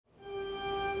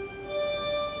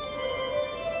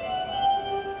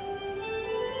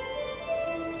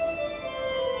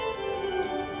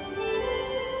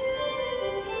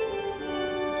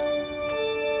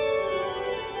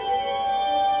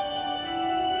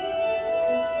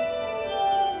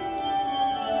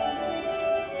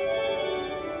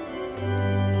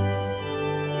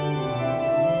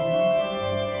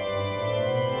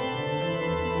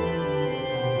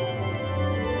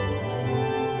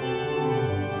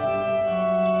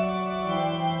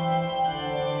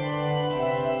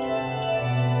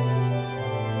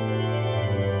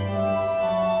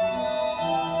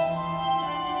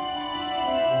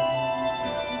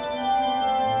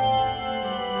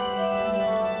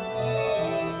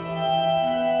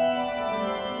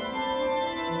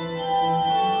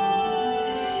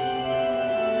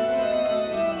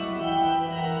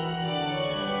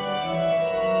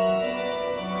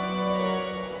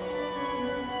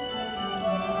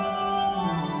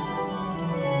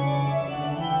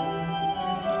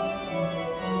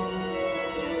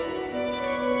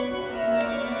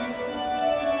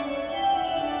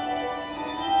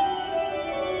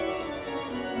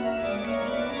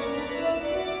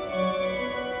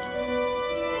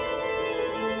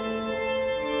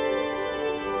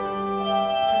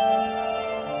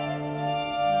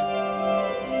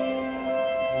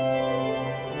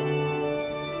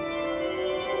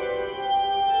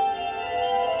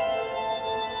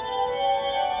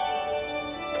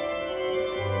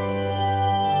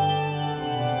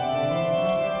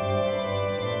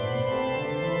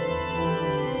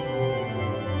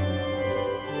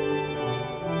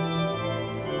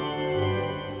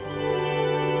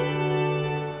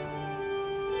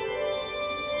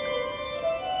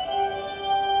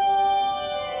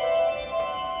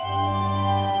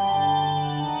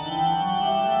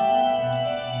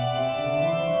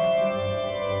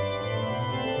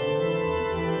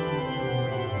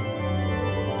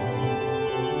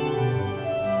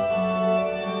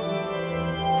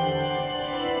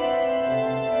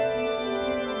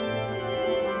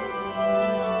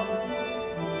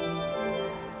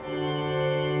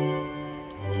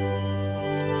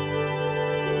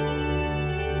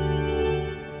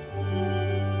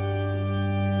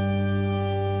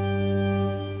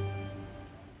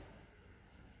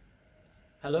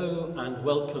Hello and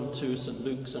welcome to St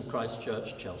Luke's and Christ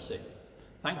Church, Chelsea.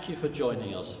 Thank you for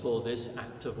joining us for this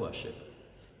act of worship.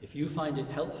 If you find it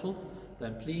helpful,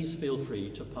 then please feel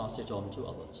free to pass it on to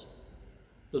others.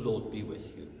 The Lord be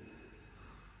with you.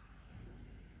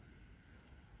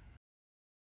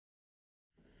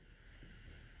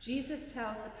 Jesus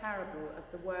tells the parable of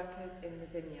the workers in the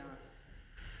vineyard.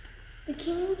 The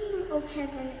kingdom of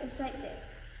heaven is like this.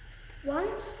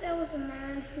 Once there was a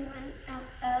man who went out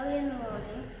early in the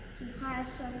morning to hire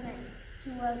some men to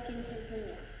work in his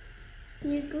vineyard.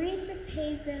 He agreed to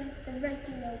pay them the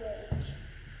regular wage,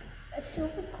 a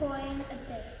silver coin a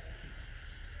day,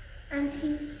 and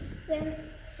he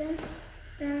sent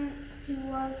them to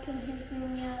work in his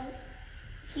vineyard.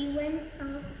 He went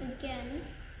out again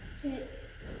to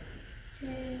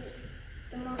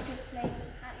the marketplace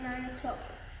at 9 o'clock,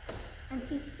 and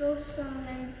he saw some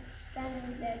men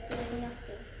standing there doing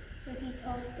nothing. So he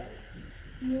told them,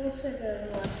 "You also go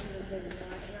and work in the vineyard,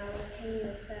 and I will pay you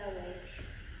a fair wage."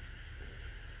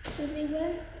 So they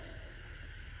went.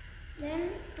 Then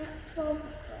at 12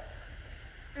 o'clock,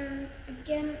 and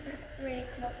again at 3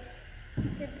 o'clock,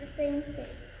 did the same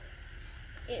thing.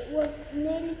 It was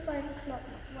nearly 5 o'clock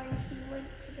when he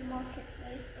went to the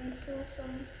marketplace and saw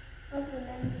some other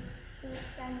men still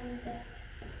standing there.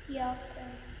 He asked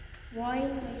them, "Why are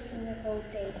you wasting the whole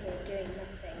day here doing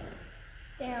nothing?"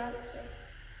 They answered,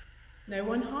 No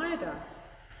one hired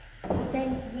us. "Then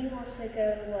you also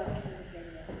go and work in the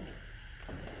vineyard."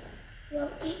 Well,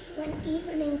 when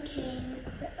evening came,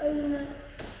 the owner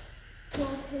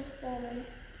told his foreman,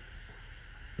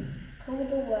 "Call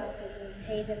the workers and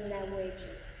pay them their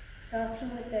wages,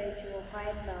 starting with those who were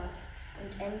hired last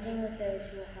and ending with those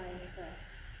who were hired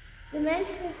first." The men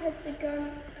who had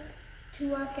begun to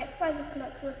work at 5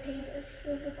 o'clock were paid a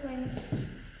silver coin each.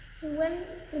 So when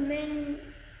the men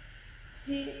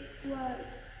who were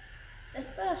the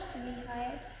first to be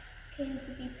hired came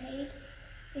to be paid,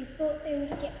 they thought they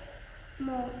would get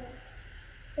more,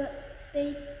 but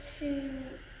they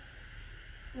too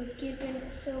were given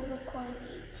a silver coin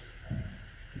each.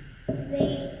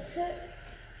 They took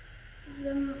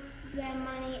their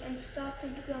money and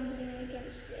started grumbling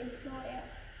against the employer.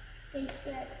 They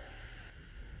said,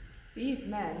 These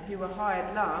men who were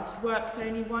hired last worked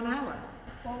only 1 hour.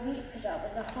 While we put up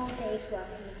with a whole day's work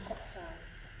in the hot sun.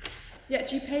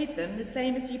 Yet you paid them the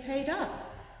same as you paid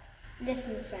us.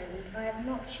 Listen, friend, I have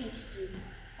not cheated you.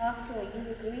 After all,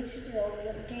 you agreed to do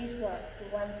a day's work for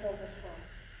 1 silver coin.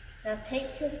 Now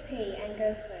take your pay and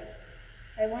go home.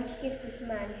 I want to give this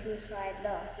man who was hired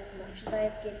last as much as I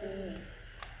have given you.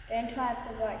 Don't I have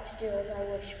the right to do as I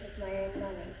wish with my own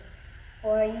money?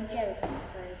 Or are you jealous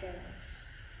because I am generous?"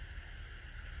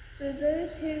 so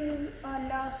those who are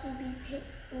last will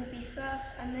be first,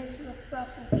 and those who are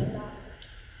first will be last.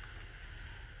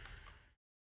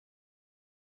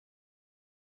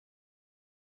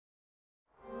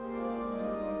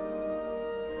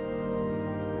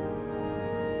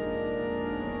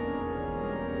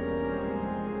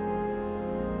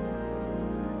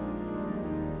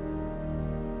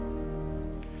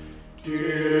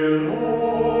 Dear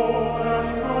Lord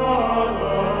and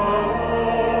Father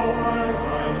of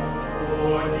mankind,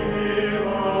 forgive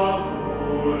our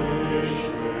foolish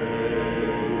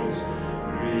ways.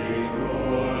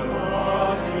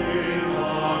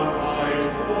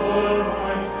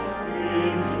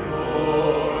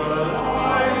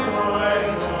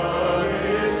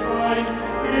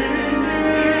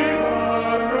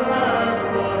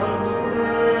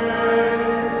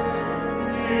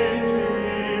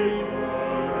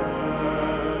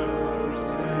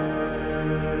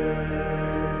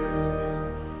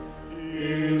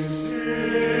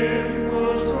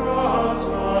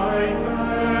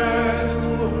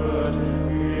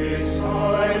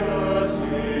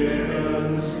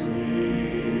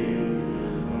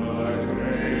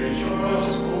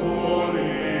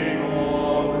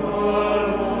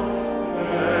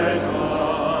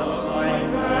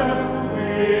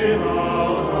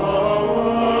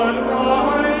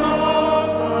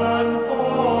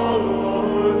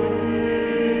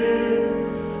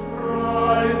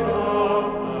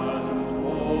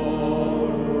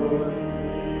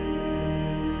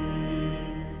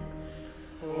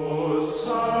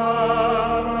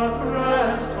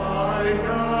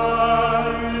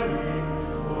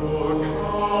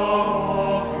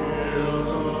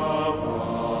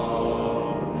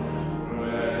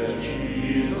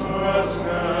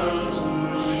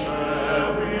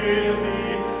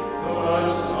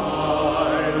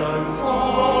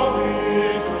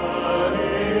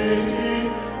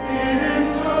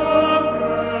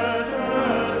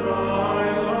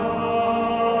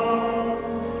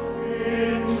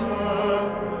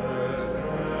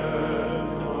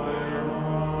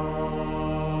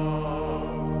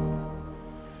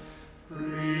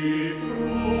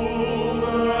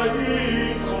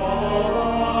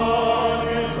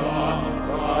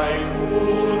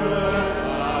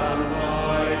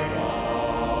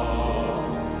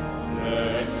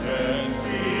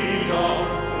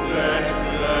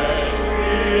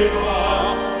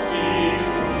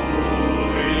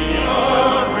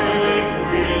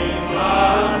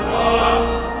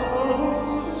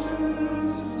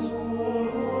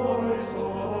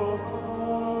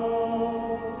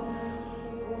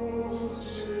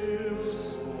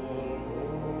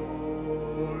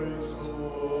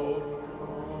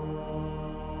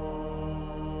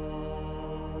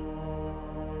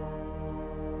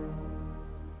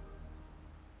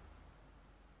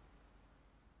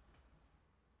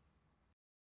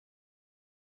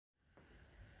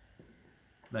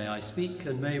 May I speak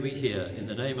and may we hear in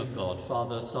the name of God,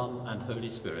 Father, Son and Holy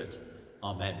Spirit.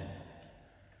 Amen.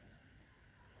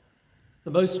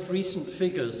 The most recent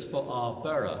figures for our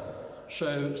borough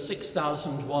show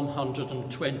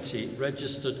 6,120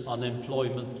 registered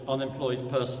unemployed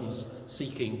persons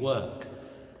seeking work,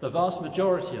 the vast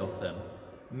majority of them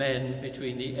men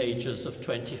between the ages of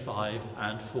 25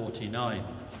 and 49.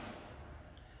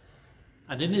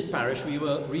 And in this parish we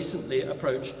were recently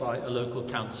approached by a local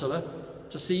councillor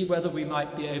to see whether we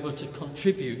might be able to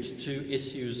contribute to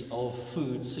issues of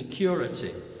food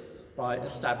security by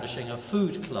establishing a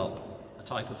food club, a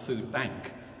type of food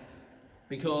bank,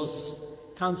 because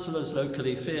councillors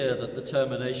locally fear that the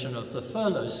termination of the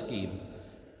furlough scheme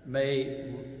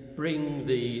may bring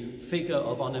the figure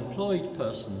of unemployed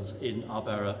persons in our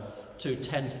borough to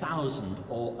 10,000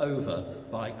 or over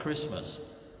by Christmas.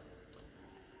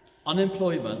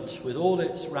 Unemployment, with all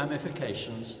its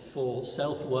ramifications for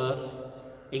self-worth,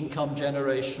 income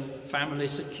generation, family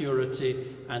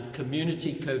security and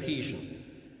community cohesion,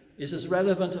 is as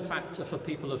relevant a factor for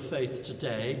people of faith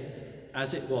today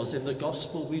as it was in the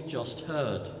gospel we've just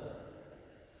heard.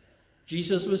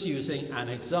 Jesus was using an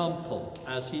example,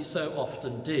 as he so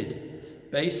often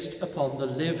did, based upon the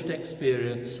lived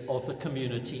experience of the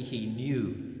community he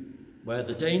knew, where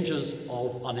the dangers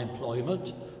of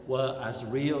unemployment were as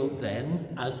real then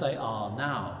as they are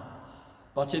now,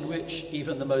 but in which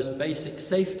even the most basic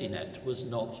safety net was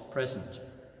not present.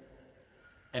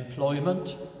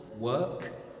 Employment,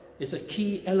 work, is a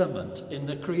key element in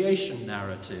the creation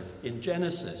narrative in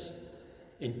Genesis,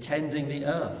 in tending the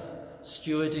earth,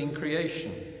 stewarding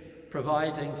creation,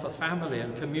 providing for family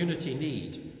and community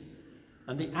need.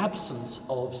 And the absence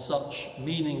of such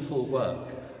meaningful work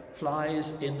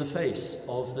flies in the face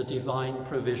of the divine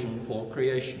provision for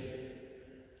creation.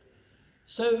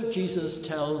 So Jesus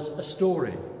tells a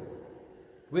story,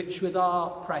 which with our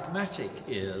pragmatic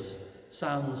ears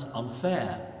sounds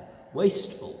unfair,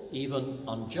 wasteful, even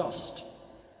unjust.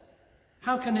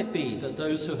 How can it be that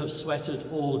those who have sweated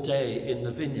all day in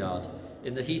the vineyard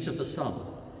in the heat of the sun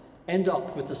end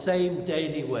up with the same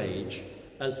daily wage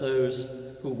as those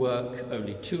who work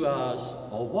only 2 hours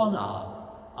or 1 hour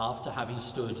after having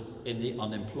stood in the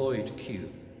unemployed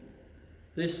queue?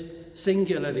 This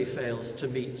singularly fails to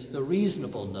meet the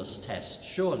reasonableness test,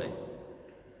 surely.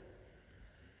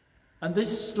 And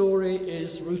this story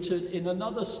is rooted in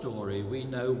another story we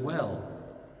know well,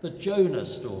 the Jonah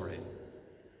story.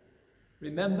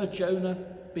 Remember Jonah,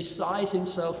 beside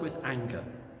himself with anger.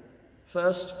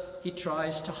 First, he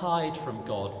tries to hide from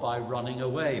God by running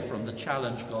away from the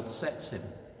challenge God sets him.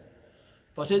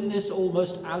 But in this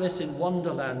almost Alice in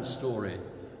Wonderland story,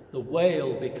 the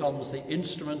whale becomes the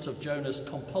instrument of Jonah's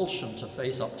compulsion to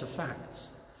face up to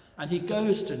facts. And he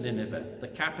goes to Nineveh, the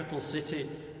capital city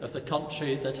of the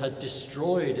country that had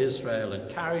destroyed Israel and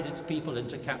carried its people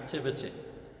into captivity.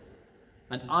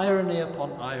 And irony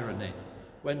upon irony,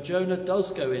 when Jonah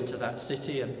does go into that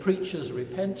city and preaches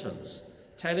repentance,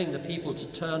 telling the people to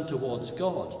turn towards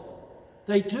God,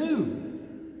 they do.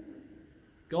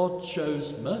 God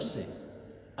shows mercy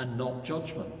and not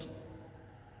judgment.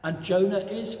 And Jonah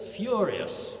is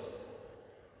furious.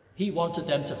 He wanted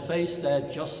them to face their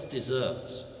just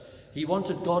deserts. He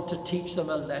wanted God to teach them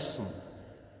a lesson,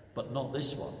 but not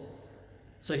this one.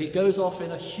 So he goes off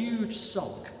in a huge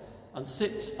sulk and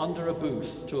sits under a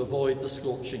booth to avoid the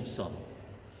scorching sun.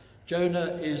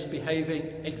 Jonah is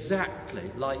behaving exactly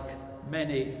like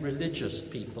many religious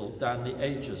people down the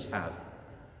ages have,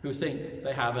 who think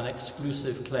they have an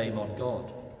exclusive claim on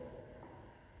God.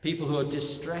 People who are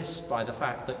distressed by the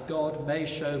fact that God may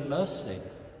show mercy,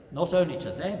 not only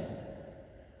to them,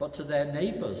 but to their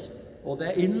neighbours, or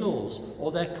their in-laws,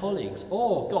 or their colleagues,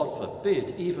 or, God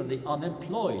forbid, even the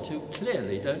unemployed who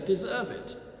clearly don't deserve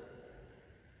it.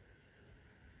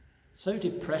 So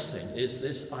depressing is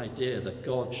this idea that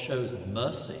God shows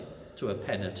mercy to a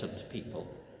penitent people,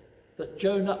 that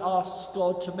Jonah asks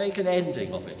God to make an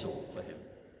ending of it all for him.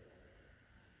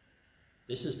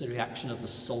 This is the reaction of the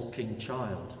sulking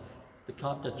child, the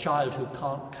child who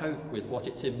can't cope with what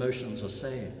its emotions are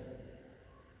saying.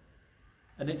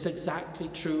 And it's exactly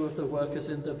true of the workers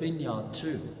in the vineyard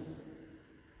too.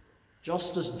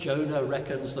 Just as Jonah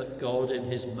reckons that God in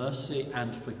his mercy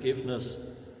and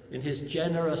forgiveness, in his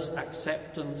generous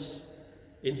acceptance,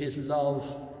 in his love,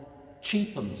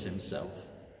 cheapens himself,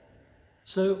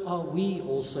 so are we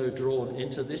also drawn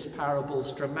into this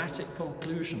parable's dramatic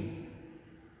conclusion.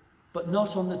 But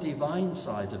not on the divine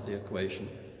side of the equation,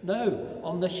 no,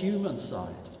 on the human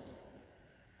side.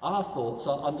 Our thoughts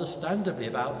are understandably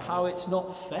about how it's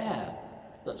not fair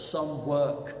that some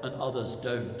work and others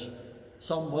don't.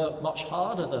 Some work much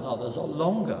harder than others or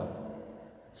longer.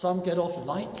 Some get off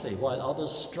lightly while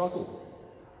others struggle.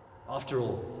 After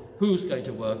all, who's going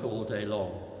to work all day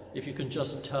long if you can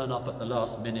just turn up at the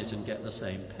last minute and get the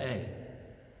same pay?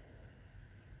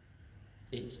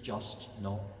 It's just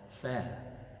not fair.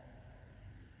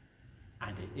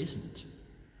 And it isn't.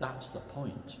 That's the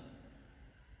point.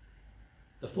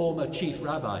 The former chief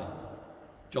rabbi,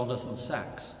 Jonathan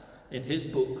Sacks, in his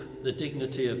book, The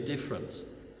Dignity of Difference,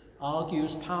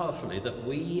 argues powerfully that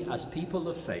we, as people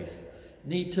of faith,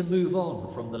 need to move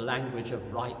on from the language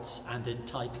of rights and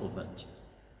entitlement.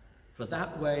 For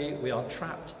that way we are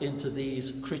trapped into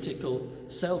these critical,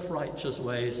 self-righteous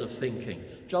ways of thinking,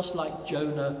 just like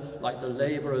Jonah, like the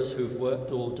labourers who've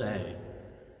worked all day.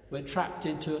 We're trapped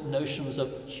into notions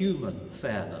of human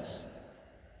fairness.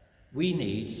 We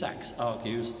need, Sacks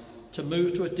argues, to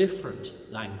move to a different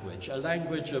language, a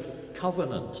language of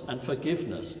covenant and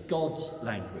forgiveness, God's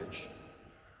language.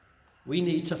 We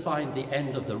need to find the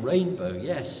end of the rainbow,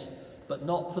 yes, but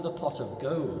not for the pot of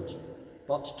gold,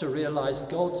 but to realise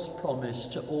God's promise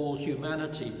to all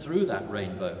humanity through that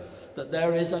rainbow, that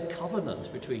there is a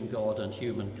covenant between God and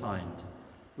humankind,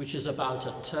 which is about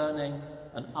a turning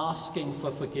and asking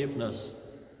for forgiveness,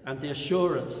 and the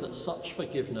assurance that such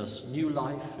forgiveness, new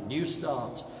life, new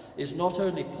start, is not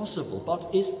only possible,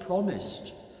 but is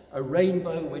promised, a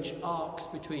rainbow which arcs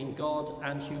between God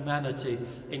and humanity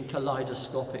in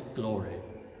kaleidoscopic glory.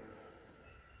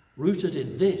 Rooted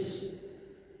in this,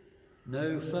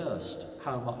 know first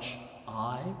how much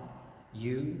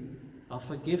you are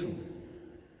forgiven,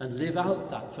 and live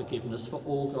out that forgiveness for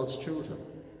all God's children.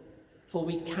 For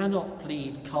we cannot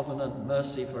plead covenant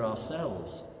mercy for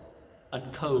ourselves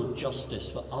and cold justice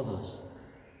for others.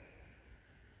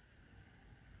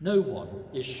 No one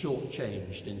is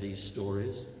shortchanged in these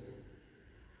stories.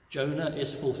 Jonah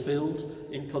is fulfilled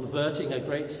in converting a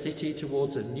great city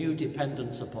towards a new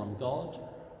dependence upon God.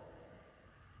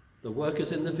 The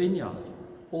workers in the vineyard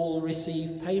all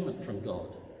receive payment from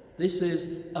God. This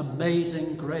is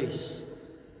amazing grace,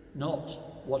 not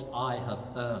what I have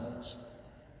earned.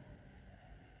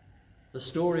 The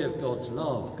story of God's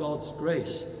love, God's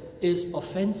grace, is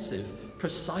offensive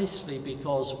precisely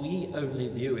because we only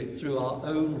view it through our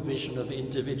own vision of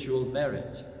individual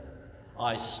merit.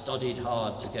 I studied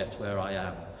hard to get where I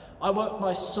am. I worked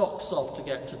my socks off to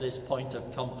get to this point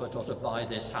of comfort or to buy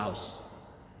this house.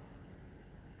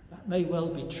 That may well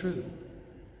be true,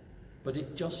 but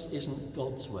it just isn't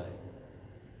God's way.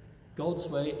 God's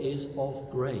way is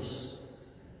of grace,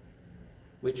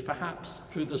 which perhaps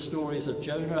through the stories of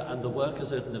Jonah and the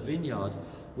workers in the vineyard,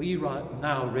 we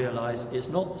now realise is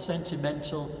not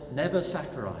sentimental, never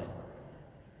saccharine,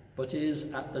 but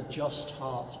is at the just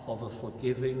heart of a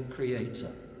forgiving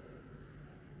Creator.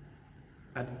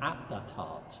 And at that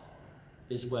heart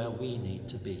is where we need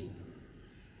to be.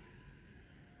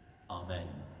 Amen.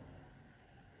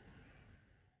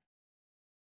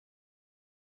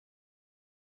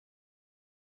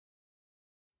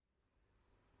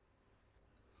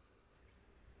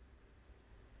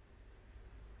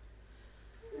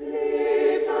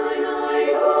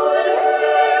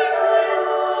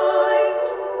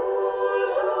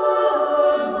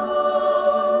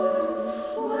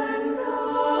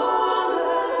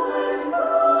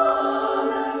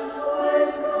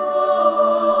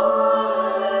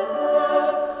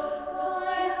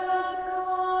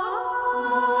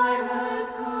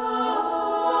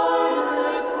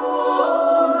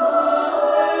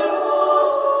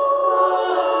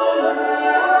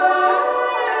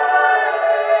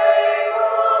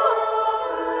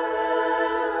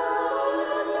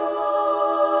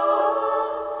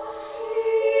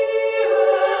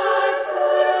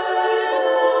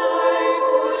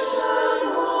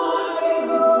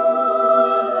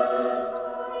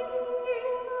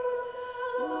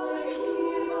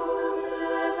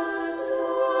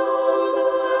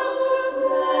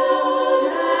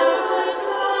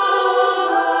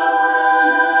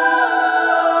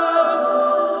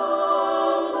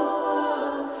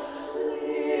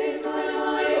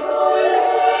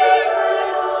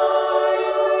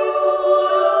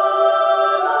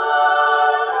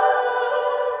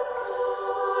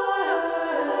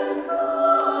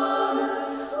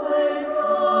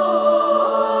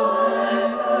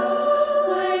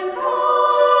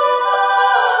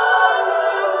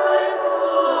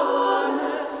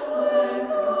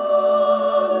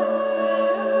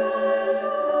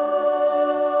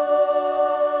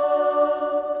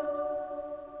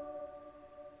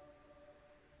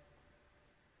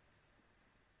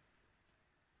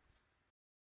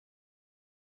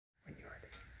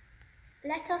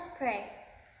 Let us pray.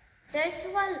 Those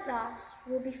who are last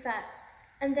will be first,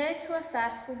 and those who are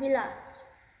first will be last.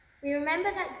 We remember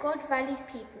that God values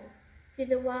people, who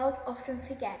the world often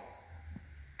forgets,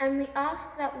 and we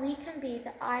ask that we can be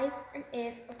the eyes and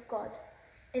ears of God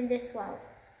in this world.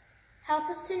 Help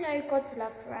us to know God's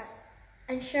love for us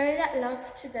and show that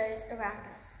love to those around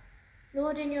us.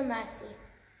 Lord, in your mercy,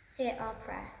 hear our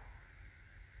prayer.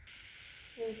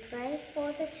 We pray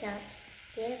for the Church.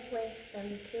 Give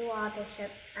wisdom to our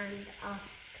bishops and our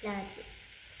clergy.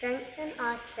 Strengthen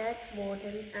our church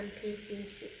wardens and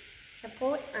PCC.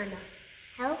 Support Anna.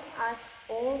 Help us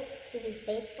all to be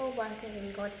faithful workers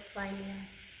in God's vineyard.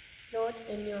 Lord,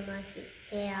 in your mercy,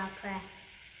 hear our prayer.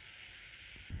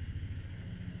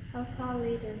 Help our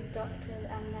leaders, doctors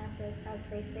and nurses as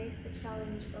they face the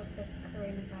challenge of the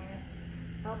coronavirus.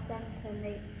 Help them to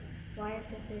make wise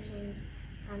decisions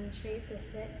and treat the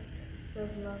sick with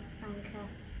love and care.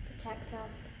 Protect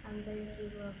us and those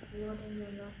we love. Lord, in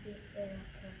your mercy, hear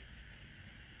our prayer.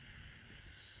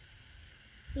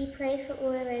 We pray for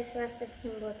all those who are sick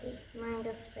in body, mind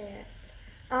or spirit,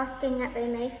 asking that they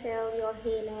may feel your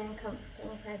healing and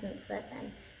comforting presence with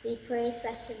them. We pray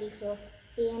especially for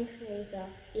Ian Fraser,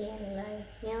 Ian Lowe,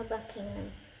 Neil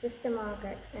Buckingham, Sister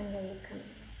Margaret and Louise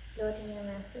Cummings. Lord, in your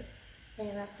mercy,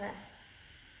 hear our prayer.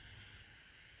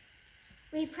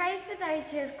 We pray for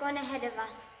those who have gone ahead of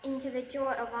us into the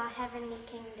joy of our heavenly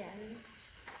kingdom.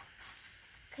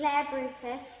 Claire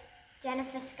Brutus,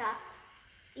 Jennifer Scott,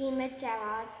 Emma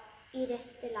Gerard, Edith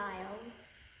Delisle.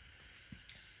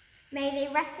 May they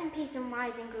rest in peace and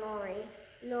rise in glory.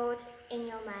 Lord, in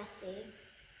your mercy,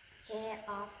 hear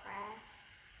our prayer.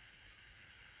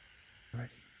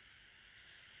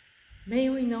 May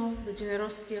we know the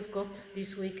generosity of God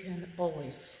this week and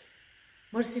always.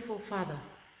 Merciful Father,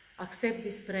 accept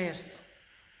these prayers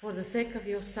for the sake of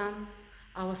your Son,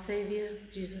 our Saviour,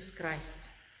 Jesus Christ.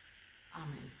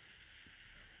 Amen.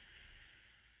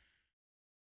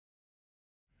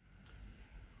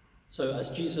 So as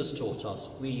Jesus taught us,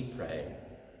 we pray,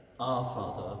 Our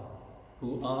Father,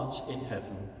 who art in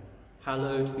heaven,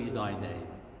 hallowed be thy name.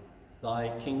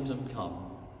 Thy kingdom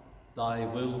come, thy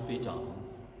will be done,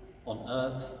 on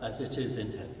earth as it is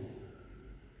in heaven.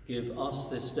 Give us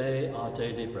this day our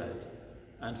daily bread,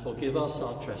 and forgive us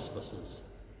our trespasses,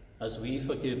 as we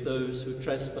forgive those who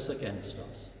trespass against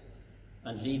us.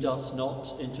 And lead us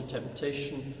not into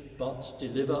temptation, but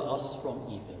deliver us from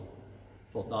evil.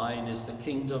 For thine is the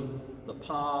kingdom, the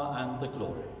power and the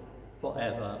glory,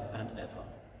 forever and ever.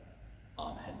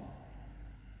 Amen.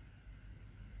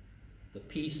 The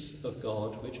peace of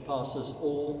God, which passes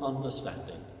all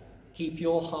understanding, keep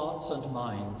your hearts and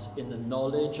minds in the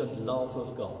knowledge and love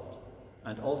of God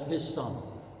and of his Son,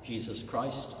 Jesus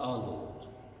Christ our Lord.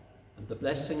 And the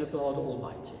blessing of God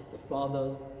Almighty, the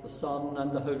Father, the Son,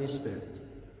 and the Holy Spirit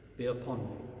be upon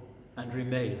you and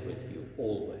remain with you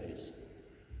always.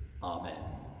 Amen.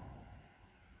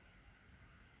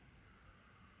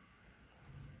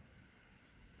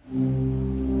 Amen.